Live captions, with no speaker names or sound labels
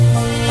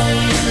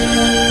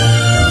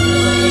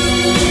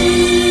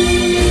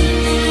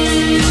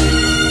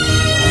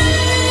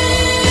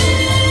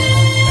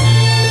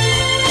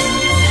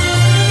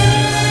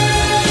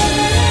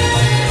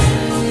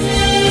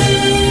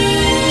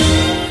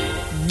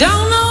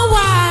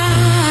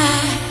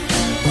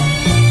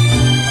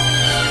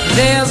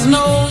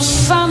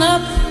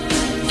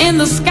in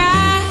the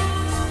sky,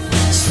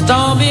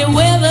 stormy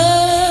weather.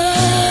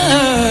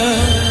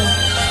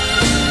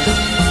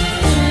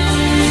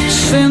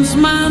 Since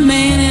my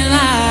man and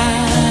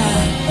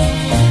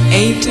I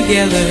ain't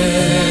together,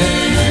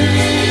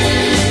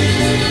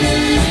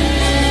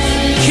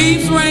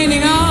 keeps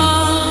raining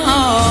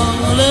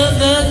all of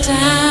the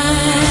time.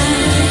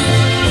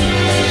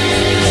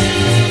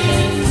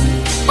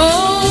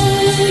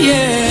 Oh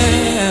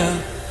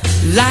yeah,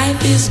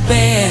 life is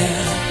bare.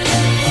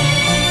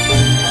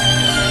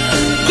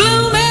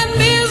 Gloom and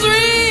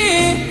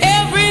misery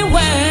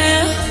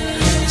everywhere.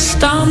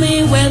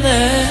 Stormy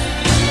weather,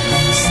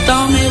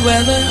 stormy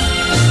weather.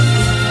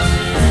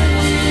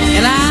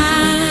 And I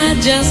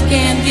just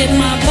can't get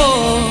my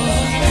poor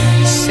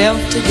self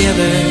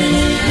together.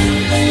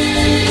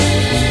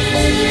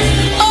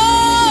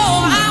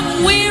 Oh,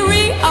 I'm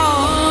weary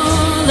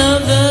all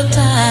of the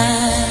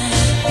time.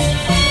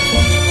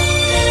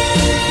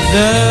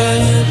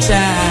 The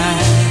time.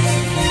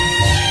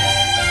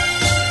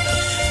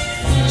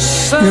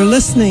 You're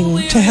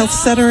listening to Health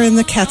Center in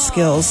the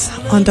Catskills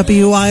on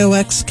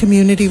WIOX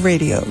Community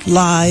Radio,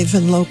 live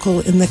and local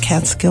in the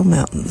Catskill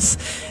Mountains.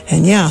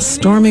 And yeah,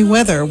 stormy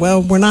weather.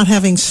 Well, we're not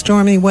having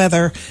stormy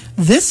weather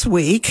this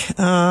week.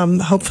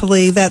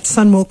 Hopefully that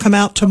sun will come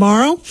out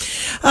tomorrow.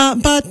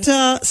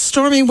 But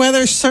stormy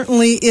weather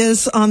certainly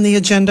is on the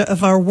agenda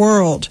of our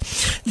world.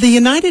 The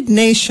United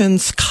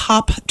Nations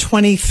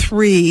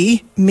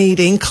COP23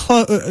 meeting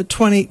for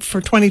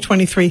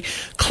 2023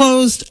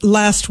 closed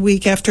last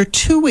week after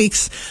 2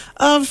 weeks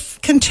of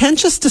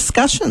contentious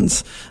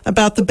discussions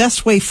about the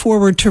best way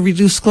forward to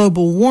reduce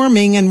global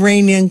warming and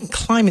rein in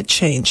climate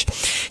change.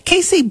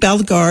 Casey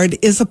Bellegarde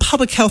is a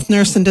public health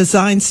nurse and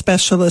design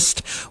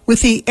specialist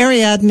with the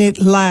Ariadne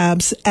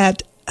Labs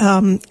at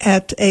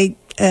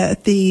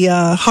the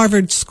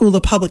Harvard School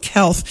of Public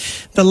Health.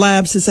 The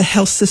Labs is a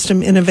health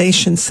system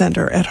innovation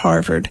center at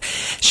Harvard.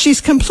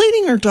 She's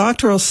completing her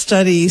doctoral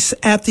studies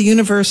at the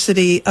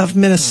University of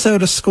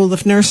Minnesota School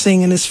of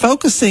Nursing and is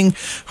focusing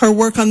her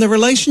work on the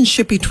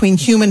relationship between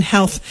human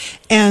health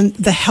and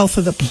the health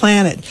of the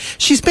planet.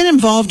 She's been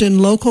involved in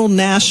local,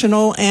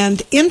 national,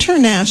 and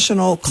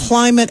international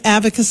climate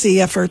advocacy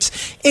efforts,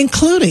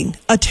 including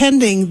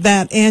attending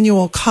that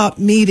annual COP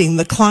meeting,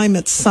 the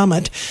Climate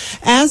Summit,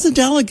 as a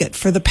delegate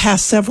for the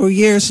past several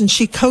years, and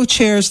she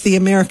co-chairs the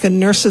American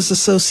Nurses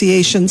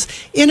Association's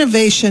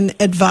Innovation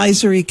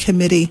Advisory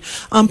Committee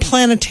on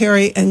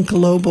Planetary and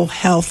Global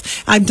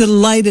Health. I'm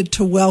delighted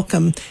to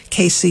welcome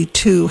Casey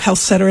to Health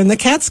Center in the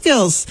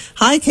Catskills.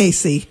 Hi,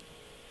 Casey.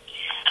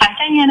 Hi,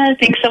 Diana.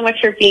 Thanks so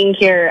much for being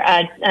here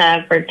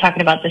for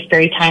talking about this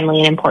very timely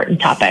and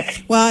important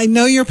topic. Well, I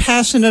know you're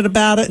passionate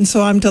about it, and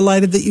so I'm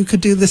delighted that you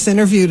could do this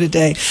interview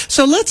today.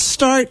 So let's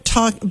start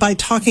by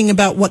talking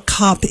about what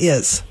COP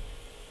is.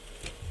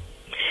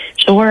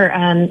 Sure.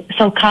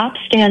 So COP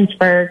stands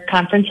for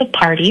Conference of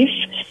Parties.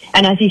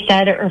 And as you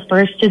said, it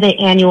refers to the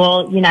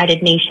annual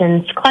United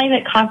Nations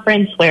Climate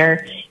Conference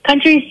where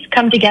countries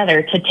come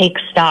together to take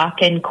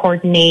stock and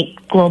coordinate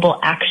global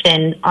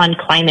action on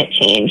climate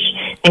change.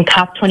 And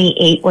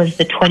COP28 was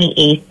the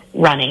 28th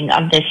running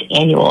of this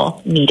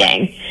annual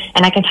meeting.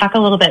 And I can talk a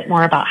little bit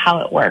more about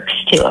how it works,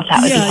 too, if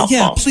that would be helpful.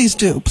 Yeah, please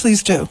do.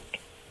 Please do.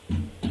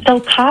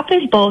 So COP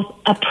is both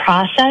a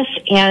process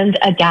and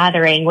a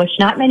gathering, which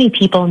not many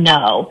people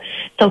know.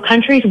 So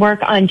countries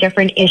work on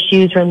different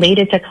issues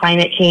related to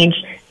climate change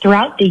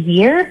throughout the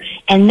year,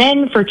 and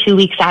then for 2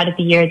 weeks out of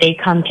the year, they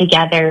come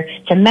together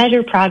to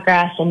measure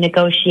progress and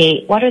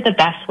negotiate what are the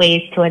best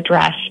ways to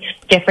address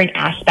different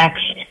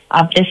aspects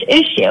of this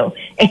issue.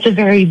 It's a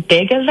very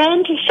big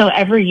event, so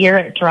every year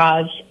it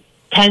draws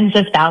tens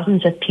of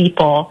thousands of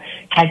people,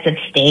 heads of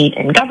state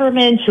and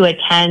government who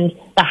attend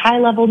the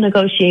high-level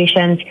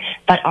negotiations,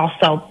 but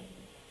also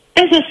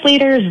business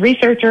leaders,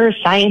 researchers,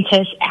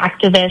 scientists,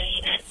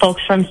 activists,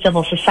 folks from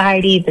civil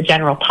society, the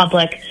general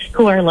public,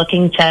 who are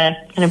looking to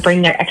kind of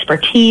bring their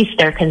expertise,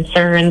 their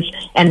concerns,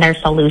 and their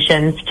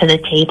solutions to the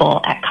table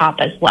at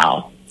COP as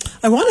well.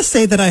 I want to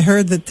say that I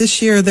heard that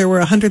this year there were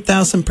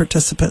 100,000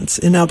 participants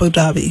in Abu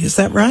Dhabi. Is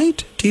that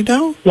right? Do you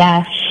know?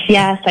 Yes,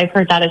 I've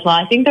heard that as well.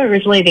 I think that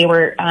originally they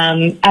were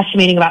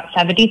estimating about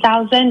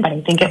 70,000, but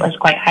I think it was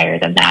quite higher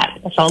than that.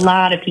 So a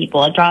lot of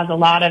people. It draws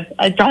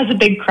a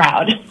big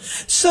crowd.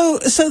 So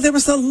there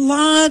was a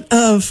lot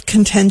of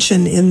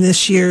contention in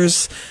this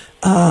year's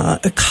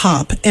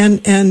COP,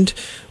 and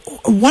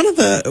one of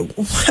the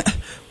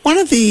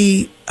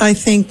I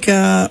think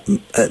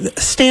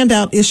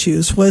standout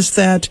issues was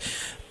that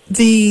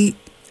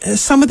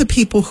some of the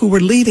people who were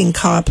leading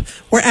COP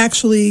were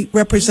actually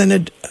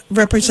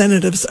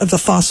representatives of the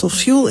fossil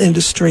fuel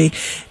industry.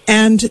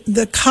 And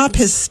the COP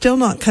has still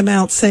not come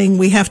out saying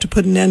we have to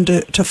put an end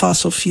to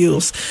fossil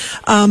fuels.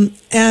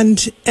 And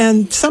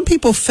some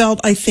people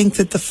felt, I think,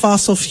 that the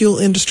fossil fuel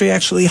industry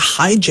actually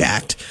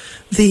hijacked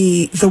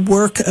the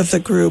work of the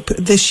group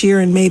this year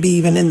and maybe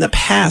even in the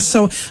past.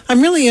 So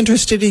I'm really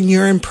interested in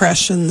your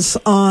impressions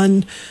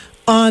on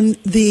on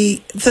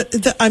the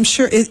I'm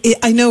sure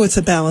I know it's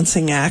a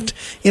balancing act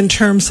in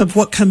terms of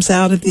what comes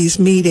out of these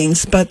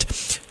meetings, but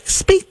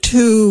speak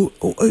to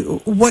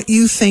what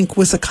you think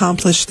was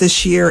accomplished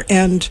this year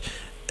and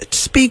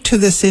speak to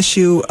this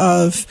issue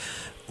of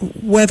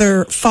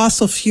whether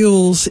fossil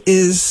fuels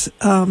is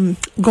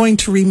going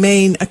to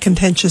remain a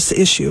contentious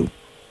issue.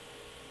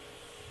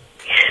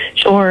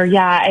 Sure,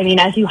 yeah. I mean,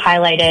 as you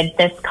highlighted,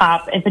 this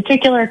COP, in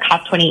particular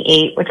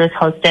COP28, which was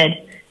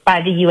hosted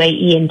by the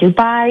UAE in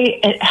Dubai,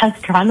 it has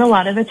drawn a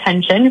lot of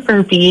attention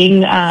for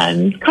being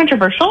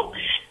controversial.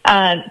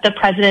 The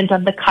president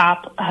of the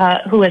COP,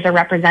 who is a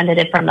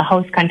representative from the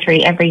host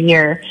country every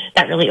year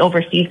that really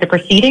oversees the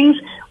proceedings,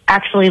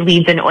 actually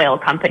leads an oil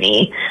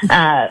company.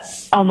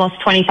 Almost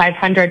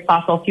 2,500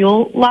 fossil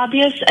fuel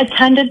lobbyists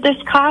attended this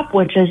COP,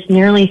 which is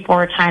nearly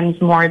 4 times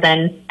more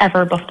than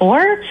ever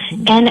before,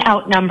 and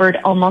outnumbered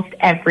almost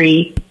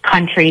every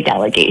country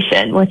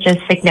delegation, which is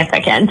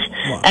significant.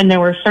 Wow. And there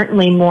were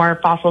certainly more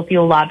fossil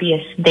fuel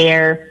lobbyists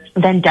there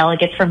than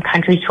delegates from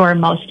countries who are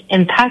most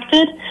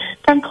impacted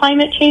from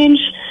climate change.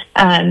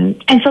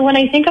 And so when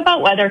I think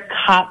about whether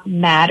COP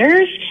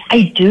matters,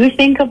 I do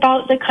think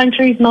about the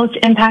countries most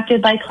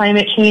impacted by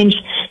climate change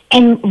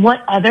and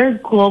what other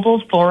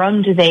global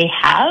forum do they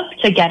have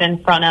to get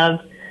in front of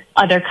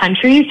other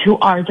countries who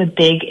are the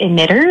big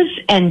emitters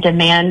and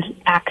demand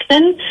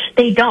action.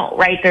 They don't,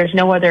 right? There's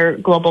no other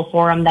global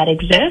forum that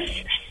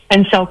exists.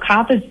 And so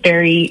COP is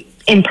very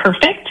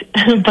imperfect,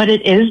 but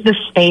it is the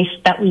space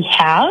that we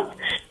have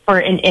for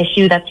an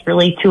issue that's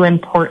really too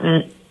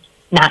important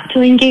not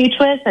to engage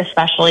with,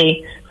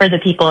 especially for the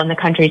people in the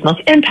countries most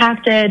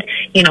impacted,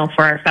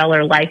 for our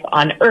fellow life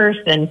on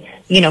Earth and,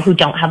 who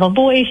don't have a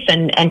voice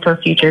and for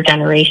future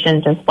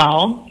generations as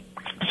well.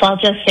 So I'll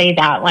just say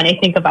that when I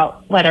think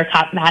about whether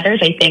COP matters,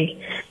 I think,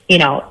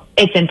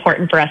 it's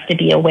important for us to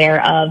be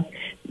aware of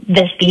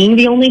this being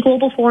the only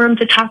global forum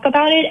to talk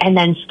about it, and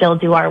then still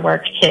do our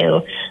work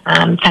to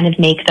kind of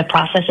make the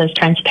process as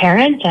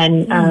transparent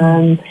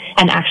and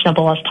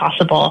actionable as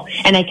possible.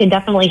 And I can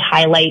definitely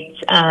highlight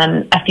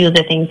a few of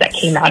the things that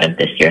came out of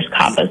this year's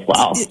COP as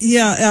well.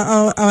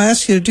 Yeah, I'll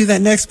ask you to do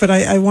that next, but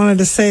I wanted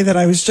to say that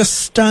I was just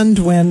stunned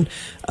when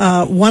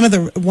one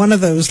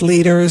of those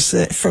leaders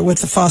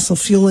with the fossil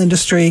fuel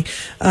industry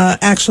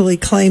actually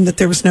claimed that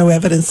there was no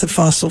evidence that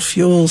fossil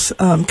fuels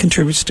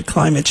contributes to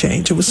climate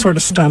change. It was sort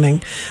of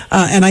stunning.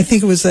 And I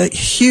think it was a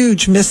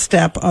huge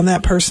misstep on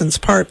that person's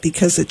part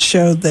because it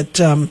showed that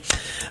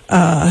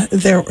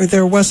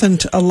there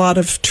wasn't a lot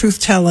of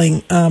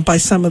truth-telling by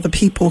some of the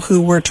people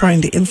who were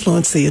trying to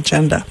influence the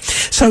agenda.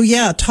 So,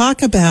 yeah,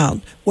 talk about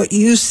what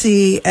you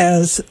see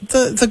as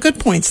the good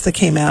points that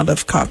came out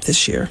of COP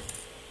this year.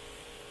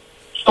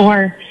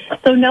 Sure.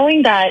 So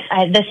knowing that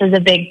this is a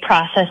big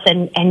process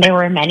and there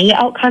were many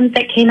outcomes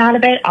that came out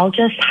of it, I'll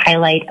just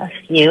highlight a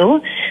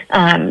few.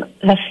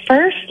 The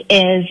first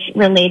is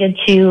related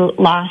to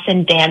loss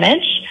and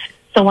damage.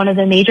 So one of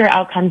the major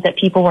outcomes that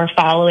people were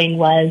following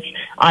was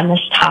on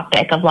this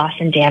topic of loss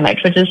and damage,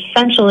 which is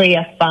essentially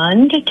a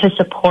fund to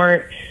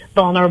support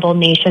vulnerable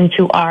nations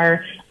who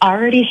are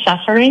already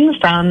suffering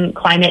from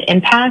climate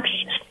impacts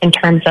in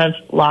terms of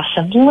loss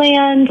of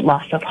land,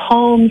 loss of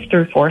homes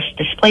through forced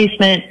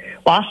displacement,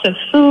 loss of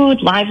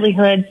food,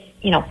 livelihoods,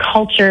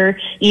 culture,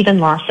 even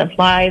loss of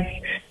lives.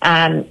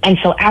 And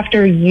so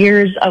after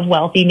years of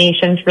wealthy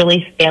nations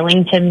really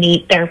failing to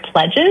meet their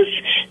pledges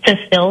to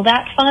fill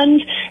that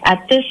fund,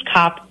 at this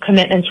COP,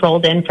 commitments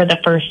rolled in for the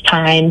first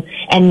time,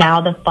 and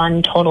now the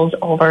fund totals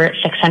over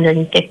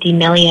 $650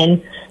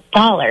 million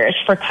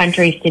for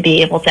countries to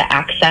be able to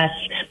access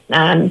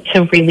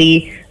to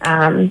really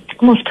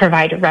almost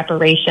provide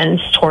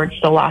reparations towards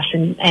the loss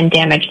and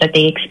damage that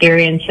they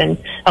experience,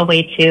 and a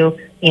way to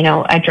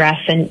address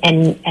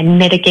and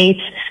mitigate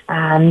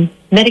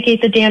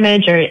the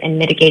damage and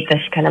mitigate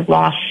this kind of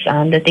loss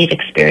that they've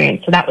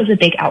experienced. So that was a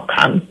big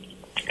outcome.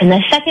 And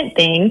the second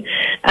thing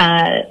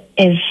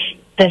is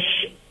this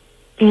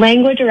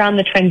language around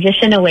the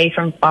transition away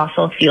from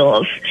fossil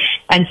fuels.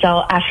 And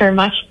so after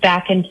much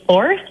back and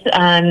forth,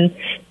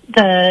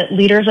 the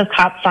leaders of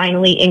COP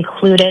finally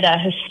included a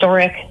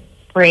historic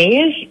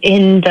phrase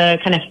in the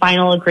kind of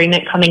final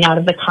agreement coming out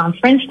of the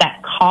conference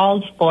that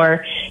calls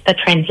for the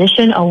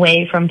transition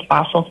away from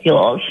fossil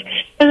fuels.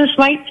 So this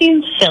might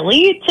seem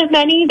silly to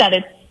many that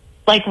it's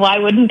like, why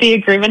wouldn't the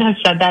agreement have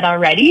said that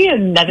already?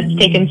 And that it's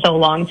taken so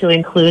long to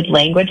include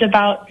language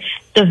about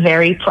the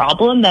very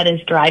problem that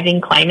is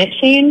driving climate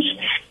change.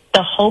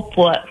 The hope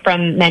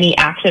from many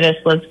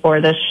activists was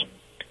for this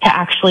to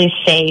actually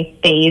say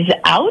phase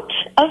out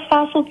of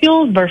fossil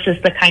fuels versus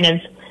the kind of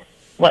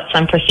what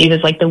some perceive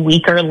as like the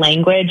weaker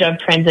language of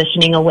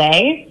transitioning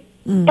away.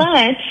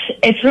 But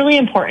it's really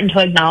important to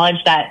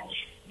acknowledge that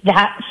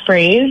that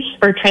phrase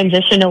for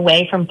transition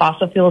away from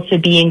fossil fuels to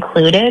be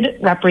included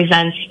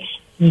represents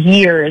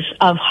years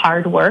of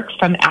hard work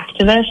from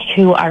activists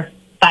who are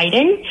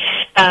fighting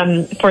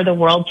for the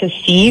world to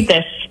see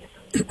this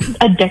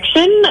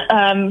addiction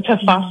to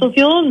fossil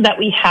fuels that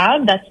we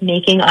have that's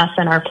making us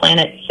and our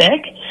planet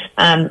sick.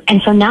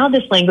 And so now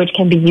this language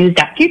can be used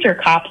at future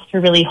COPs to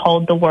really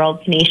hold the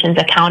world's nations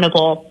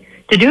accountable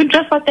to do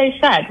just what they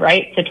said,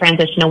 right? To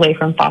transition away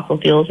from fossil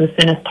fuels as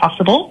soon as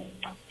possible.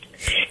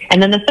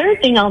 And then the third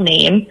thing I'll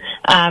name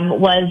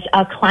was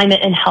a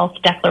climate and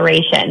health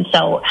declaration.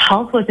 So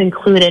health was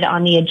included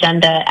on the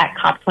agenda at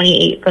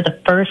COP28 for the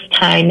first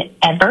time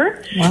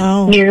ever.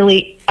 Wow.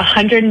 Nearly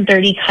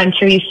 130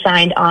 countries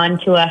signed on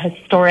to a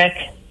historic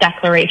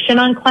declaration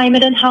on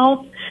climate and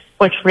health,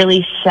 which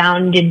really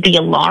sounded the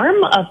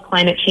alarm of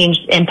climate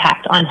change's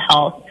impact on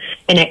health.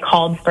 And it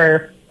called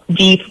for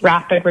deep,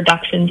 rapid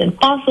reductions in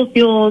fossil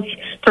fuels,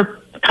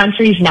 for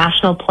countries'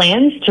 national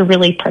plans to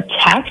really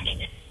protect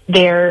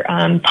their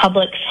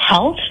public's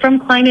health from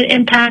climate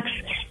impacts,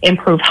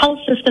 improve health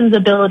systems'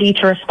 ability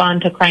to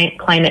respond to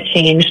climate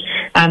change.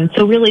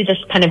 So really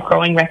just kind of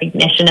growing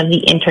recognition of the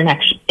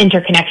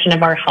interconnection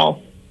of our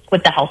health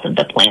with the health of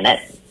the planet.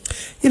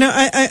 You know,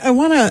 I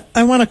want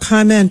to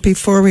comment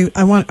before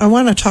I want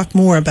to talk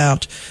more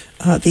about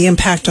the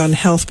impact on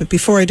health. But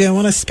before I do, I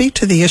want to speak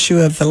to the issue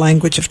of the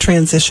language of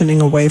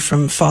transitioning away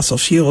from fossil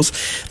fuels.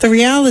 The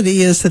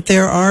reality is that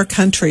there are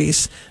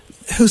countries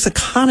whose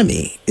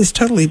economy is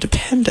totally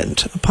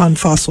dependent upon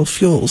fossil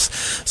fuels.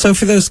 So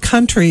for those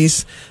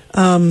countries,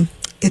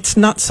 it's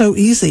not so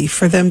easy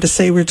for them to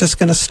say we're just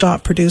going to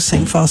stop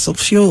producing fossil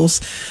fuels.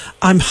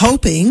 I'm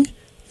hoping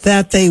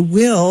that they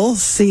will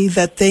see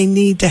that they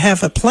need to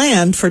have a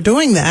plan for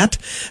doing that,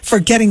 for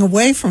getting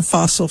away from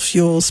fossil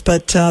fuels.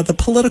 But the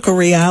political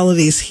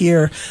realities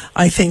here,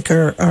 I think,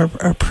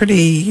 are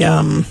pretty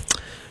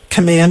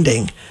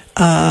commanding.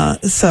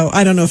 So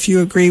I don't know if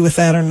you agree with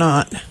that or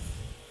not.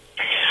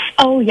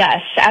 Oh,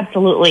 yes,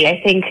 absolutely.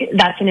 I think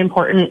that's an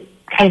important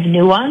kind of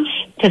nuance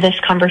to this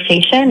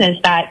conversation, is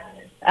that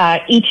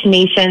each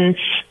nation's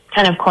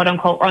kind of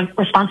quote-unquote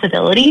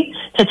responsibility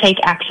to take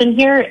action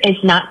here is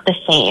not the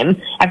same.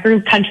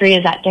 Every country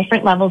is at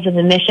different levels of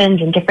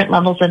emissions and different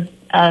levels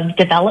of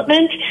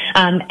development,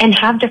 and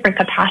have different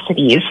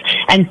capacities.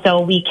 And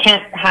so we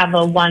can't have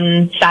a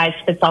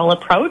one-size-fits-all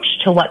approach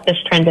to what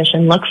this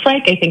transition looks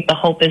like. I think the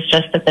hope is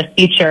just that the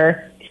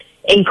future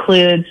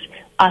includes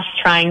us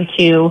trying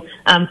to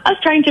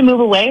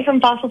move away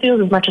from fossil fuels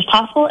as much as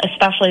possible,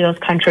 especially those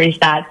countries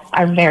that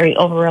are very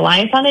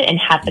over-reliant on it and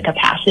have the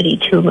capacity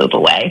to move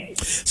away.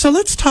 So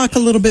let's talk a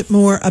little bit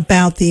more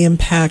about the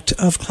impact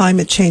of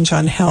climate change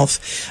on health.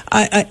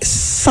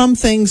 Some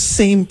things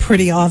seem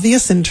pretty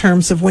obvious in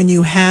terms of when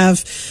you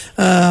have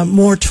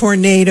more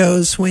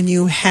tornadoes, when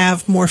you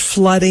have more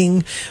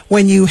flooding,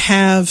 when you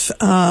have,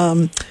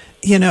 I'm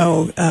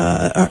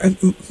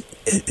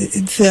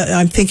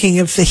thinking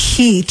of the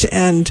heat,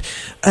 and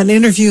an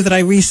interview that I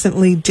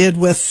recently did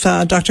with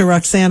Dr.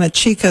 Roxana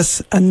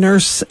Chicas, a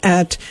nurse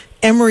at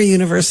Emory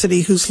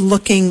University, who's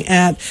looking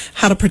at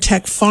how to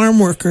protect farm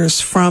workers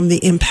from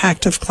the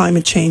impact of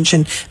climate change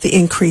and the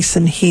increase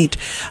in heat.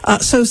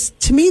 So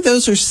to me,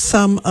 those are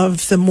some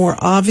of the more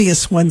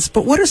obvious ones,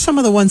 but what are some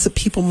of the ones that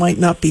people might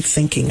not be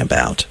thinking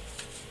about?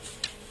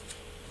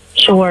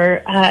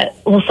 Sure.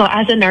 Well, so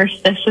as a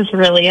nurse, this is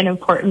really an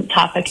important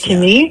topic to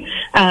me.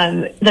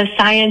 The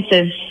science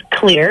is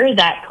clear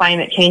that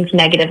climate change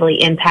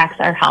negatively impacts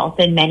our health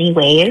in many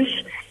ways.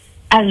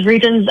 As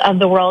regions of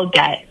the world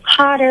get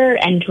hotter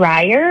and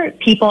drier,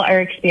 people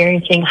are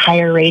experiencing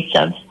higher rates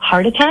of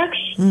heart attacks,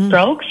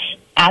 strokes,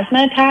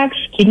 asthma attacks,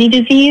 kidney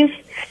disease.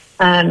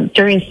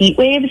 During heat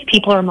waves,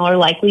 people are more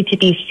likely to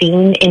be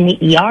seen in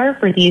the ER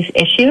for these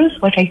issues,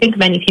 which I think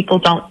many people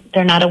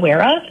they're not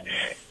aware of.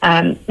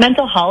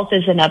 Mental health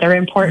is another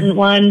important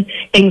one.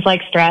 Things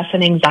like stress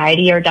and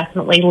anxiety are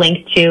definitely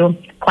linked to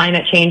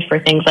climate change for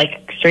things like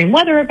extreme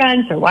weather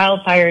events or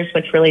wildfires,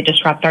 which really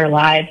disrupt our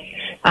lives.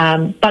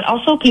 But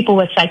also people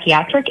with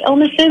psychiatric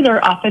illnesses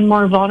are often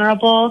more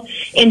vulnerable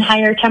in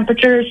higher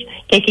temperatures.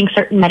 Taking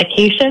certain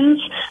medications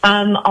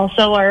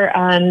also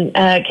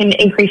can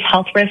increase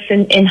health risks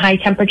in high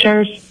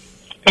temperatures.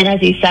 And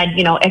as you said,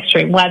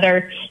 extreme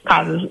weather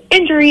causes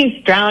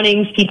injuries,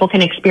 drownings. People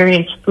can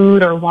experience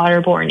food or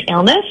waterborne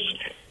illness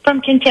from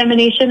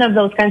contamination of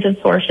those kinds of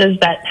sources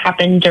that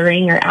happen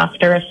during or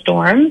after a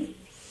storm.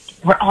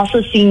 We're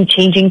also seeing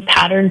changing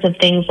patterns of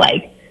things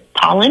like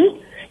pollen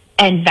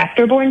and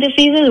vector-borne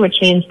diseases, which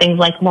means things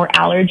like more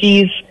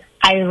allergies,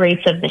 higher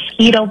rates of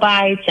mosquito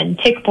bites and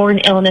tick-borne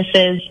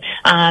illnesses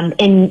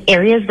in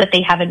areas that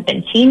they haven't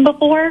been seen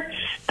before.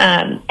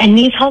 And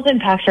these health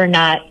impacts are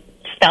not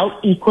felt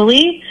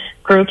equally.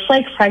 Groups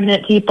like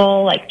pregnant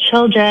people, like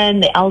children,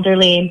 the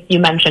elderly, you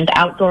mentioned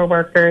outdoor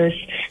workers,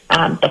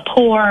 the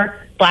poor,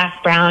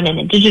 Black, Brown, and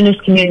Indigenous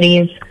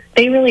communities,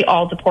 they really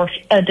all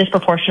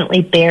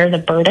disproportionately bear the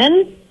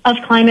burden of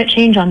climate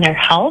change on their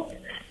health.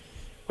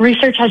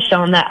 Research has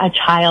shown that a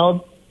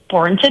child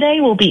born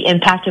today will be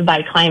impacted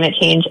by climate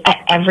change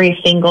at every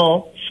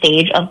single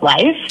stage of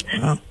life.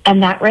 Wow.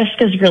 And that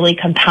risk is really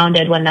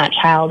compounded when that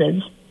child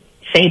is,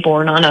 say,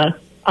 born on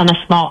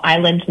a small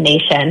island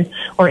nation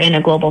or in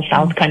a global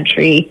south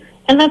country.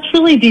 And that's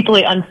really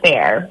deeply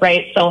unfair,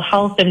 right? So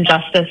health and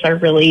justice are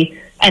really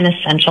an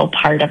essential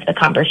part of the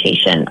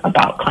conversation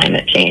about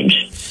climate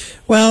change.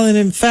 Well, and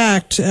in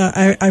fact,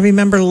 I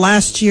remember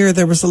last year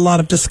there was a lot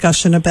of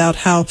discussion about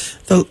how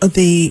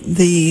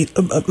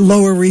the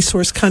lower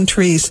resource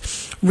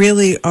countries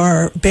really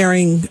are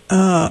bearing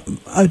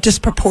a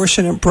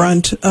disproportionate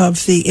brunt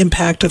of the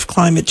impact of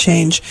climate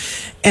change.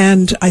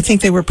 And I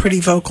think they were pretty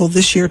vocal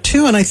this year,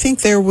 too. And I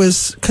think there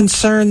was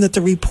concern that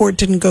the report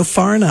didn't go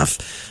far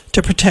enough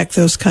to protect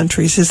those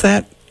countries. Is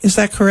that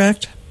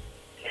correct?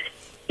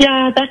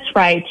 Yeah, that's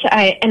right.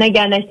 And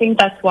again, I think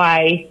that's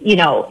why,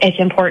 it's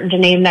important to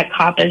name that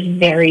COP is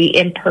very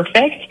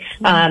imperfect,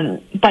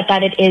 but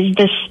that it is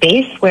this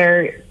space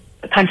where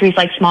countries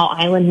like small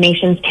island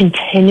nations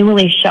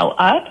continually show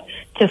up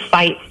to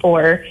fight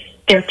for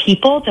their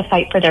people, to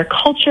fight for their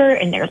culture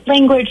and their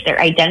language, their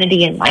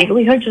identity and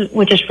livelihoods,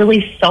 which is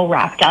really so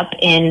wrapped up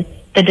in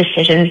the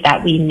decisions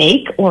that we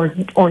make or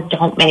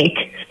don't make,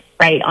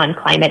 right, on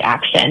climate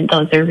action.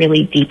 Those are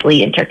really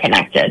deeply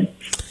interconnected.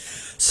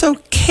 So,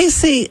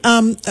 Casey,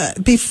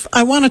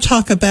 I want to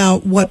talk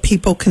about what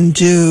people can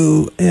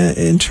do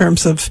in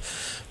terms of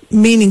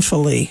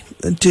meaningfully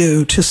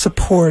do to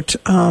support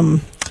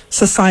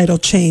societal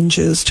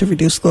changes to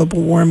reduce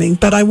global warming.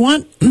 But I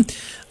want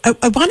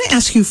to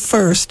ask you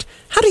first,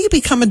 how do you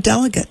become a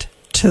delegate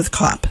to the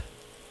COP?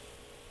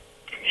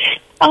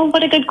 Oh,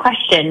 what a good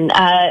question.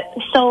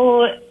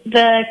 So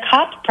the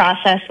COP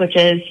process, which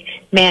is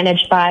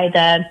managed by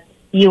the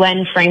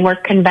UN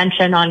Framework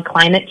Convention on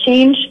Climate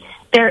Change,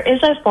 there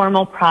is a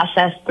formal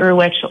process through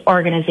which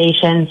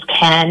organizations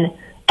can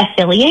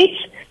affiliate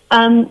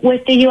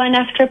with the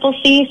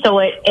UNFCCC. So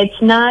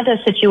it's not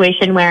a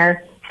situation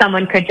where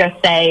someone could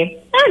just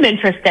say, "I'm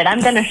interested.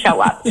 I'm going to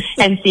show up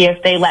and see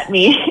if they let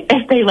me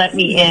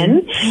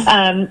in."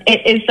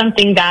 It is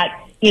something that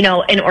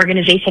an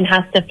organization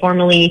has to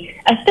formally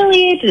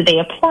affiliate. They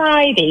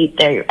apply.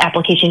 Their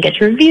application gets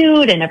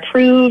reviewed and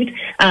approved.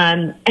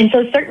 And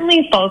so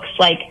certainly folks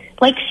like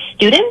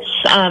students,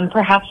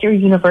 perhaps your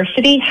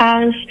university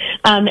has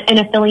an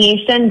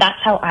affiliation. That's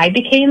how I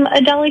became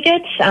a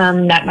delegate,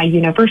 that my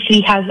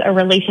university has a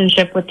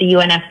relationship with the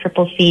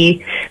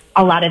UNFCCC.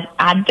 A lot of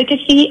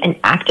advocacy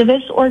and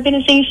activist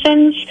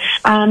organizations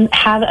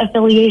have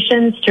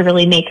affiliations to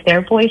really make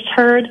their voice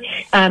heard.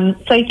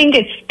 So I think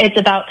it's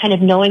about kind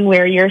of knowing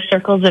where your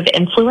circles of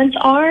influence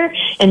are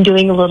and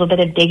doing a little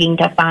bit of digging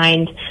to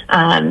find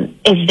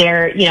is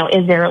there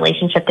a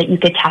relationship that you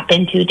could tap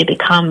into to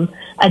become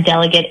a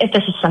delegate if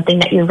this is something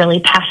that you're really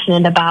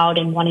passionate about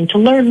and wanting to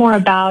learn more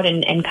about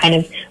and kind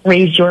of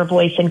raise your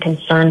voice and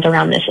concerns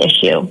around this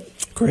issue.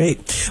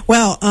 Great.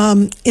 Well,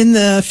 in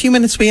the few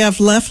minutes we have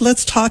left,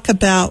 let's talk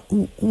about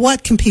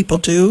what can people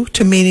do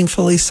to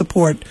meaningfully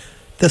support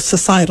the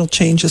societal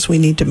changes we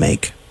need to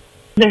make.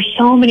 There's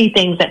so many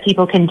things that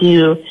people can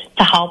do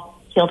to help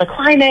heal the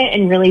climate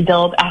and really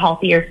build a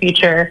healthier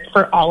future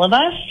for all of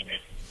us.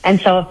 And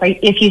so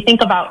if you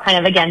think about kind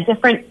of, again,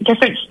 different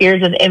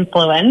spheres of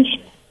influence,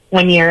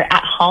 when you're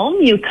at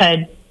home, you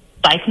could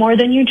bike more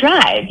than you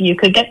drive. You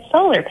could get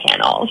solar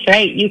panels,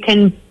 right? You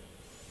can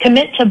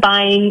commit to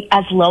buying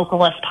as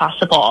local as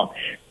possible.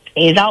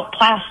 Phase out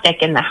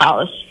plastic in the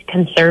house.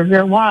 Conserve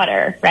your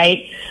water,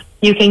 right?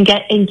 You can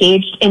get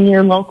engaged in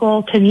your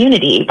local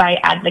community by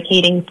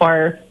advocating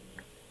for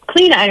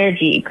clean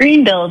energy,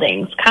 green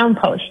buildings,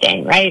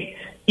 composting, right?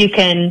 You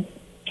can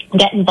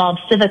get involved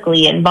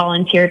civically and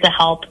volunteer to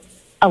help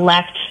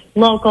elect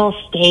local,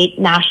 state,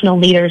 national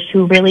leaders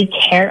who really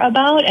care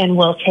about and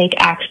will take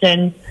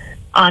action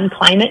on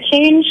climate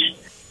change.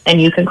 And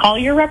you can call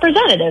your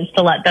representatives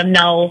to let them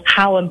know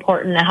how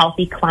important a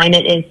healthy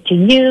climate is to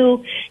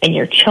you and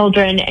your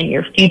children and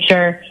your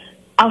future.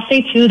 I'll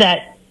say, too,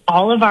 that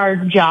all of our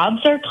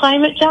jobs are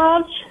climate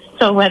jobs.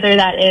 So whether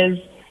that is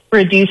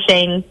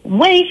reducing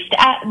waste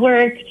at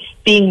work,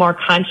 being more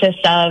conscious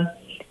of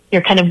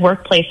your kind of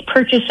workplace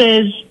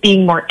purchases,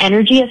 being more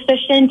energy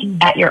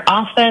efficient at your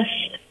office,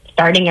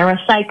 starting a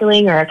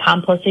recycling or a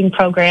composting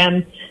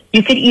program.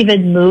 You could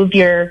even move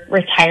your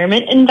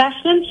retirement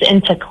investments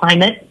into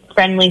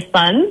climate-friendly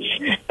funds,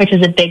 which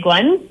is a big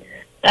one.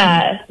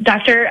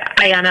 Dr.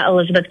 Ayanna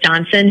Elizabeth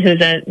Johnson,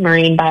 who's a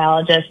marine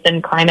biologist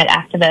and climate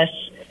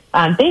activist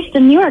based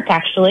in New York,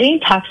 actually,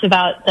 talks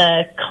about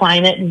the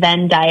climate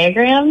Venn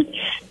diagram.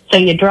 So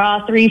you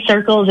draw 3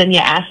 circles and you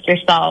ask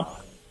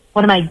yourself,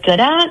 what am I good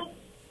at?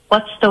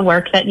 What's the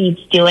work that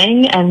needs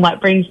doing? And what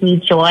brings me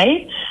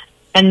joy?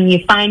 And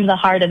you find the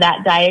heart of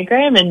that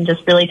diagram and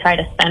just really try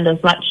to spend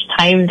as much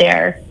time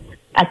there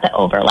at the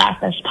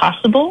overlap as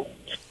possible.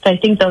 So I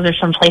think those are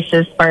some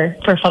places for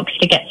folks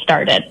to get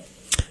started.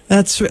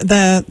 Those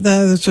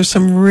are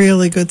some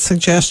really good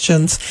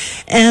suggestions.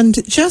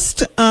 And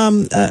just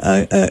your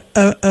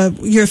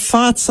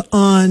thoughts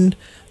on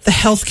the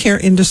healthcare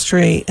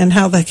industry and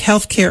how the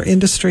healthcare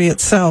industry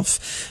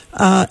itself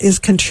is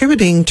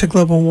contributing to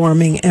global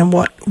warming, and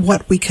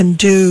what we can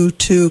do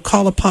to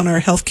call upon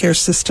our healthcare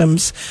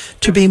systems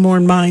to be more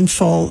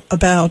mindful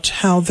about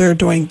how they're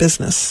doing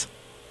business.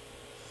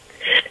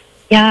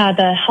 Yeah,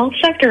 the health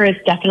sector is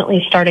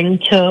definitely starting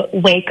to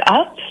wake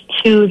up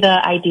to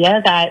the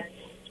idea that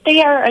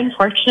they are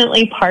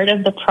unfortunately part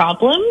of the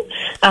problem,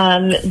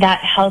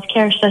 that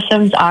healthcare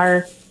systems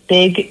are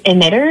big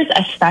emitters,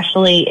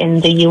 especially in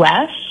the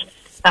U.S.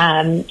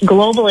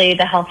 Globally,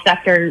 the health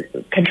sector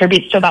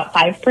contributes to about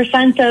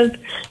 5% of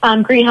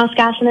greenhouse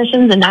gas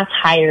emissions, and that's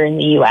higher in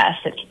the U.S.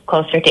 It's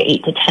closer to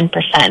 8 to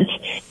 10%.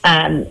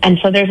 And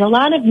so there's a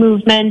lot of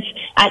movement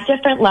at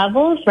different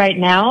levels right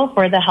now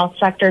for the health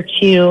sector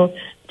to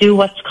do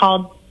what's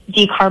called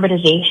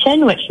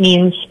decarbonization, which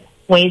means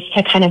ways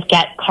to kind of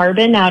get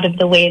carbon out of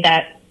the way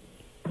that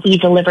we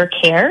deliver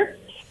care.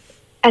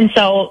 And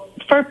so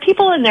for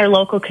people in their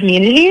local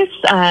communities,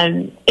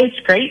 it's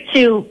great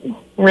to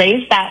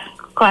raise that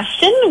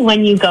question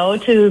when you go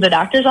to the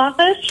doctor's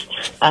office.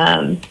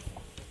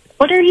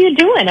 What are you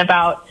doing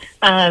about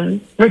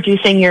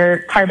reducing your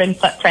carbon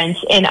footprint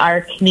in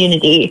our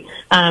community?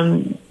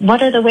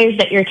 What are the ways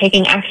that you're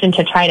taking action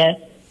to try to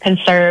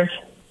conserve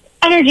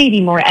energy, be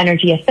more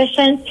energy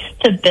efficient,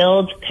 to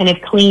build kind of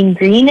clean,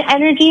 green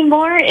energy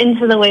more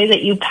into the way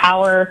that you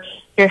power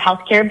your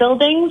healthcare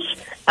buildings?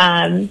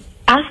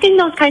 Asking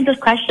those kinds of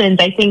questions,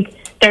 I think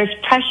there's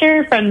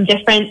pressure from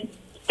different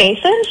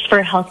spaces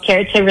for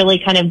healthcare to really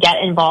kind of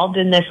get involved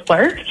in this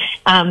work.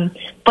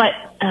 But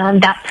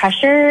that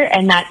pressure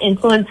and that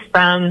influence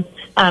from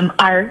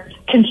our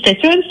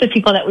constituents, the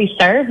people that we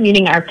serve,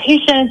 meaning our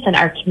patients and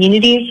our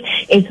communities,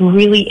 is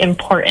really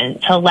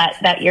important to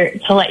let your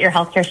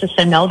healthcare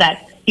system know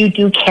that you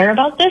do care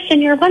about this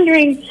and you're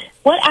wondering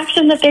what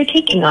action that they're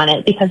taking on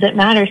it, because it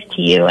matters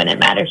to you and it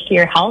matters to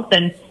your health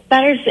and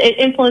it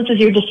influences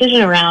your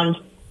decision around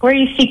where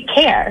you seek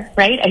care,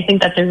 right? I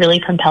think that's a really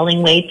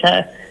compelling way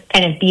to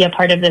kind of be a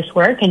part of this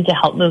work and to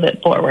help move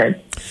it forward.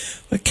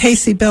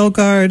 Casey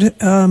Bellegarde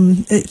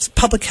is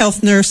public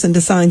health nurse and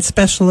design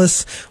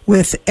specialist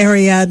with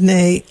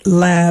Ariadne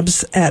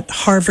Labs at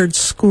Harvard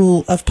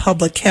School of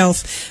Public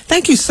Health.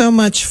 Thank you so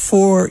much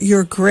for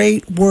your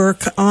great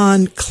work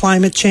on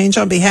climate change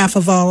on behalf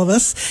of all of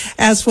us,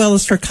 as well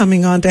as for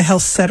coming on to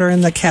Health Center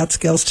in the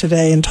Catskills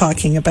today and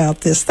talking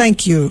about this.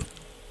 Thank you.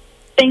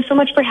 Thanks so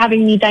much for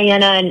having me,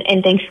 Diana,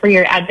 and thanks for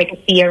your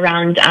advocacy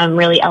around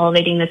really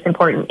elevating this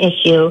important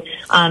issue.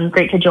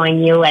 Great to join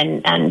you,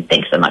 and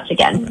thanks so much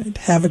again. All right.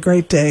 Have a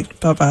great day.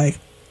 Bye-bye.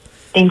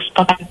 Thanks.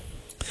 Bye-bye.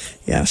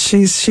 Yeah,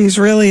 she's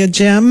really a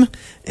gem,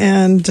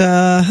 and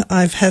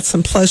I've had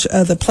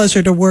the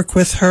pleasure to work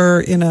with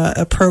her in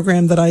a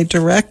program that I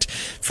direct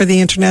for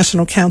the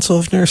International Council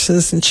of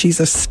Nurses, and she's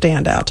a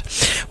standout.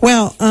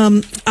 Well,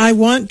 I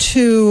want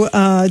to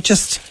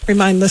just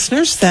remind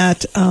listeners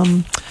that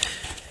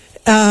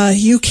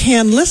you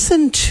can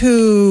listen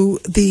to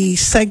the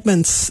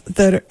segments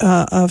that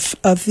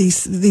of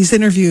these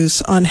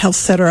interviews on Health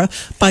Cetera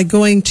by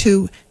going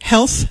to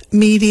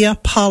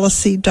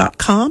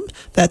healthmediapolicy.com.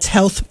 That's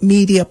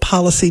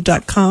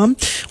healthmediapolicy.com.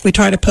 We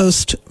try to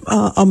post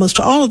almost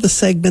all of the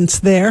segments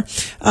there.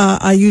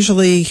 I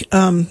usually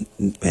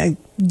I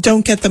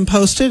don't get them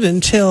posted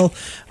until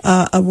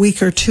a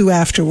week or two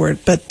afterward,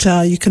 but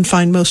you can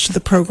find most of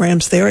the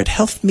programs there at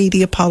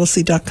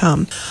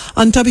healthmediapolicy.com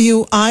on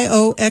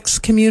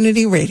WIOX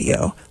Community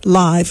Radio,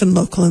 live and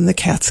local in the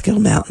Catskill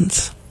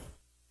Mountains.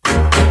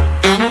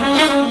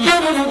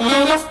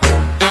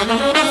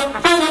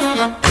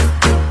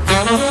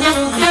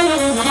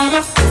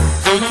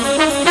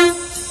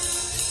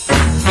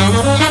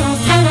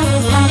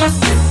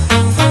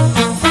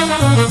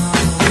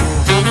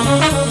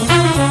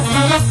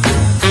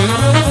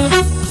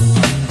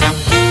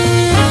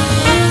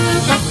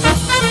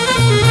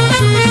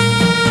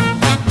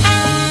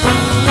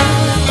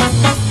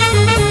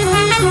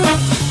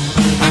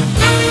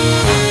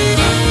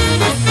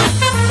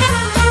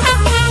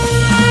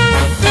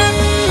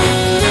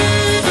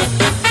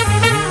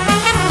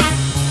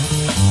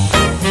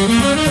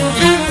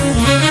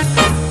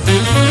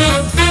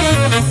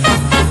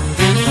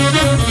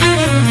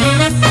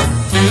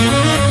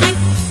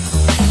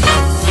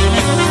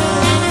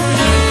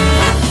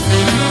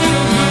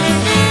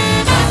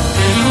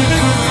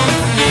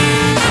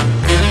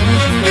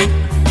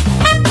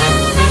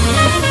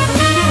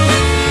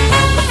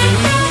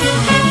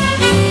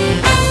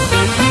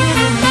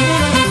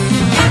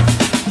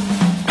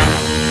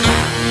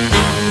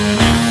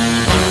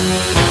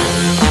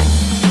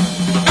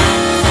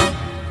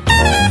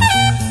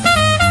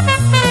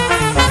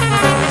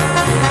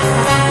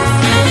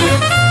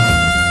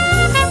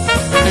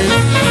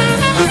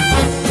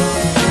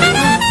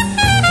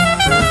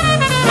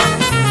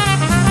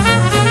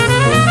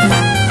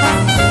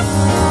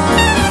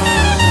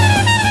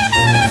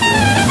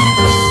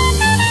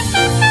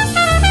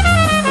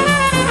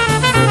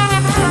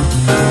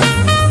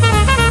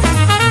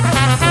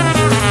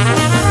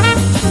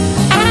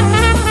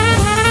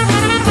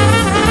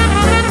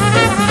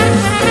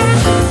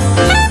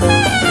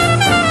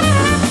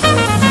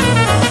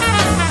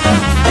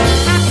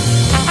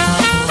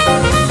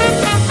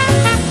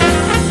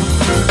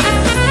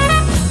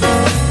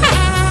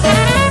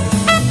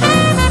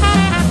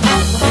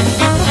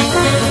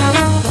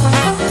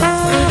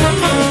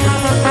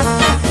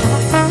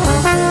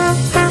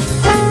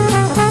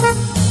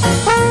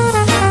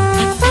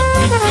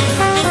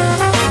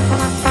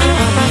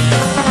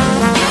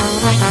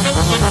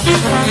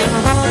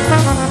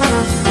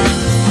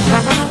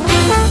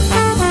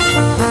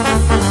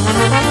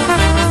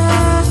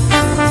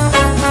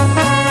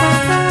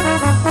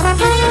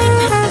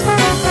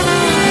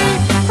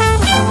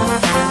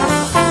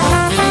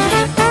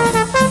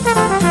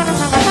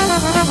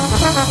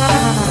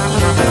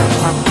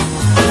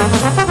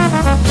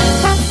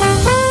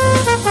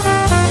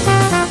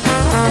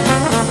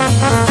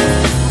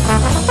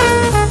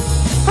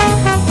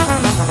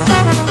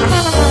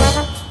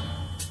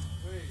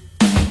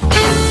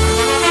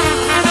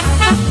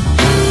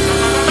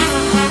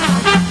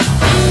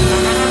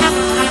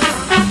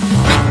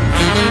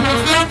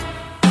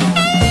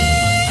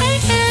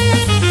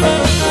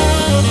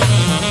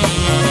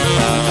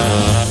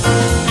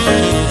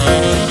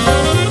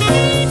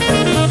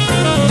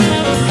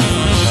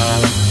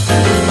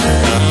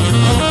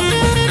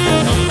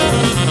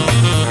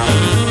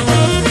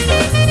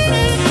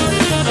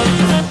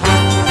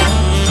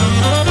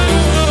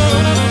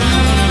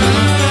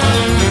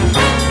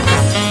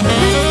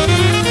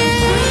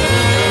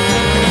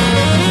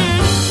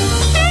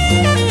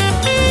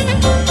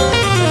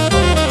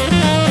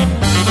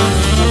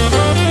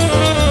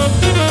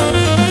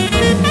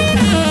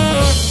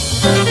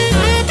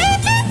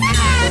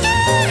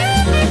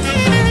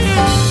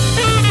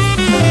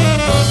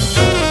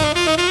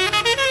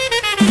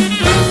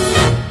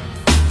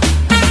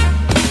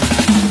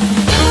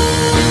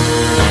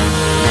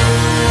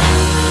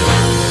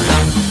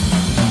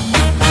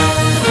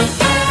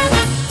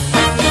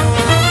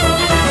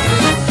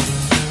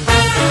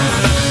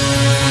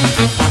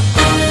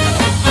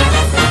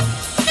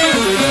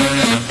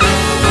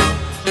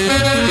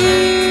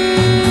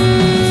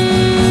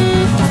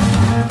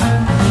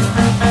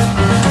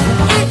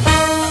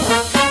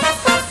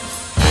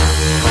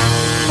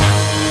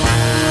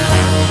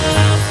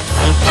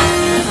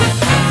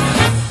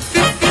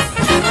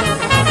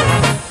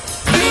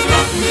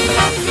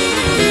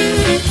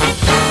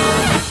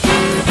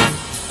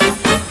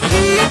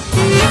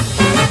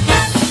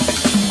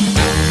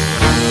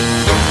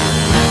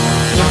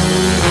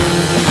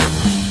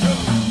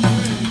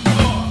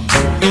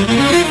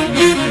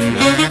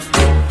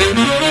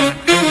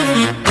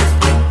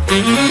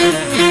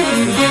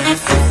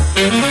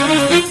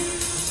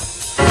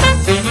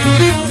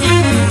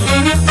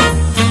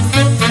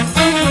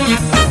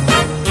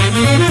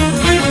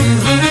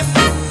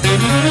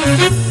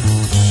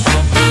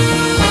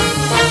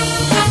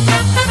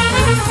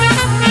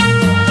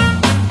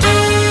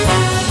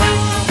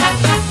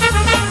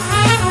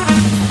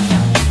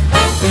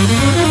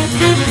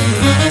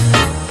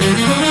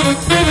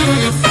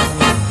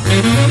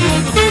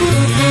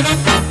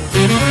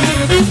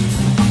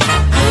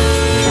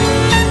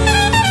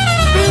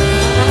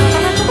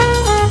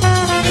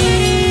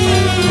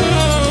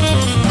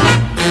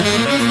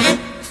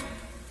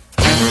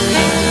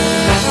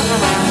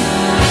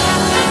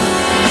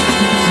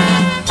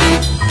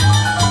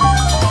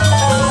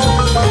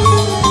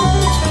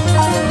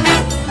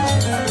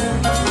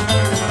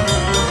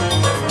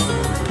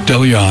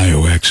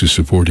 WIOX is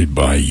supported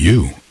by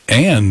you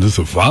and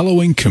the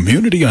following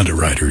community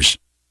underwriters.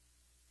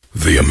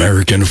 The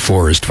American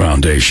Forest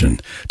Foundation,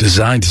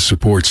 designed to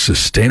support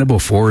sustainable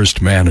forest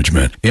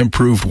management,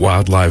 improved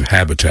wildlife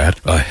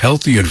habitat, a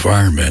healthy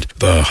environment,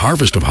 the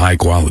harvest of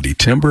high-quality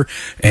timber,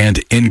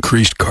 and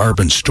increased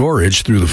carbon storage through the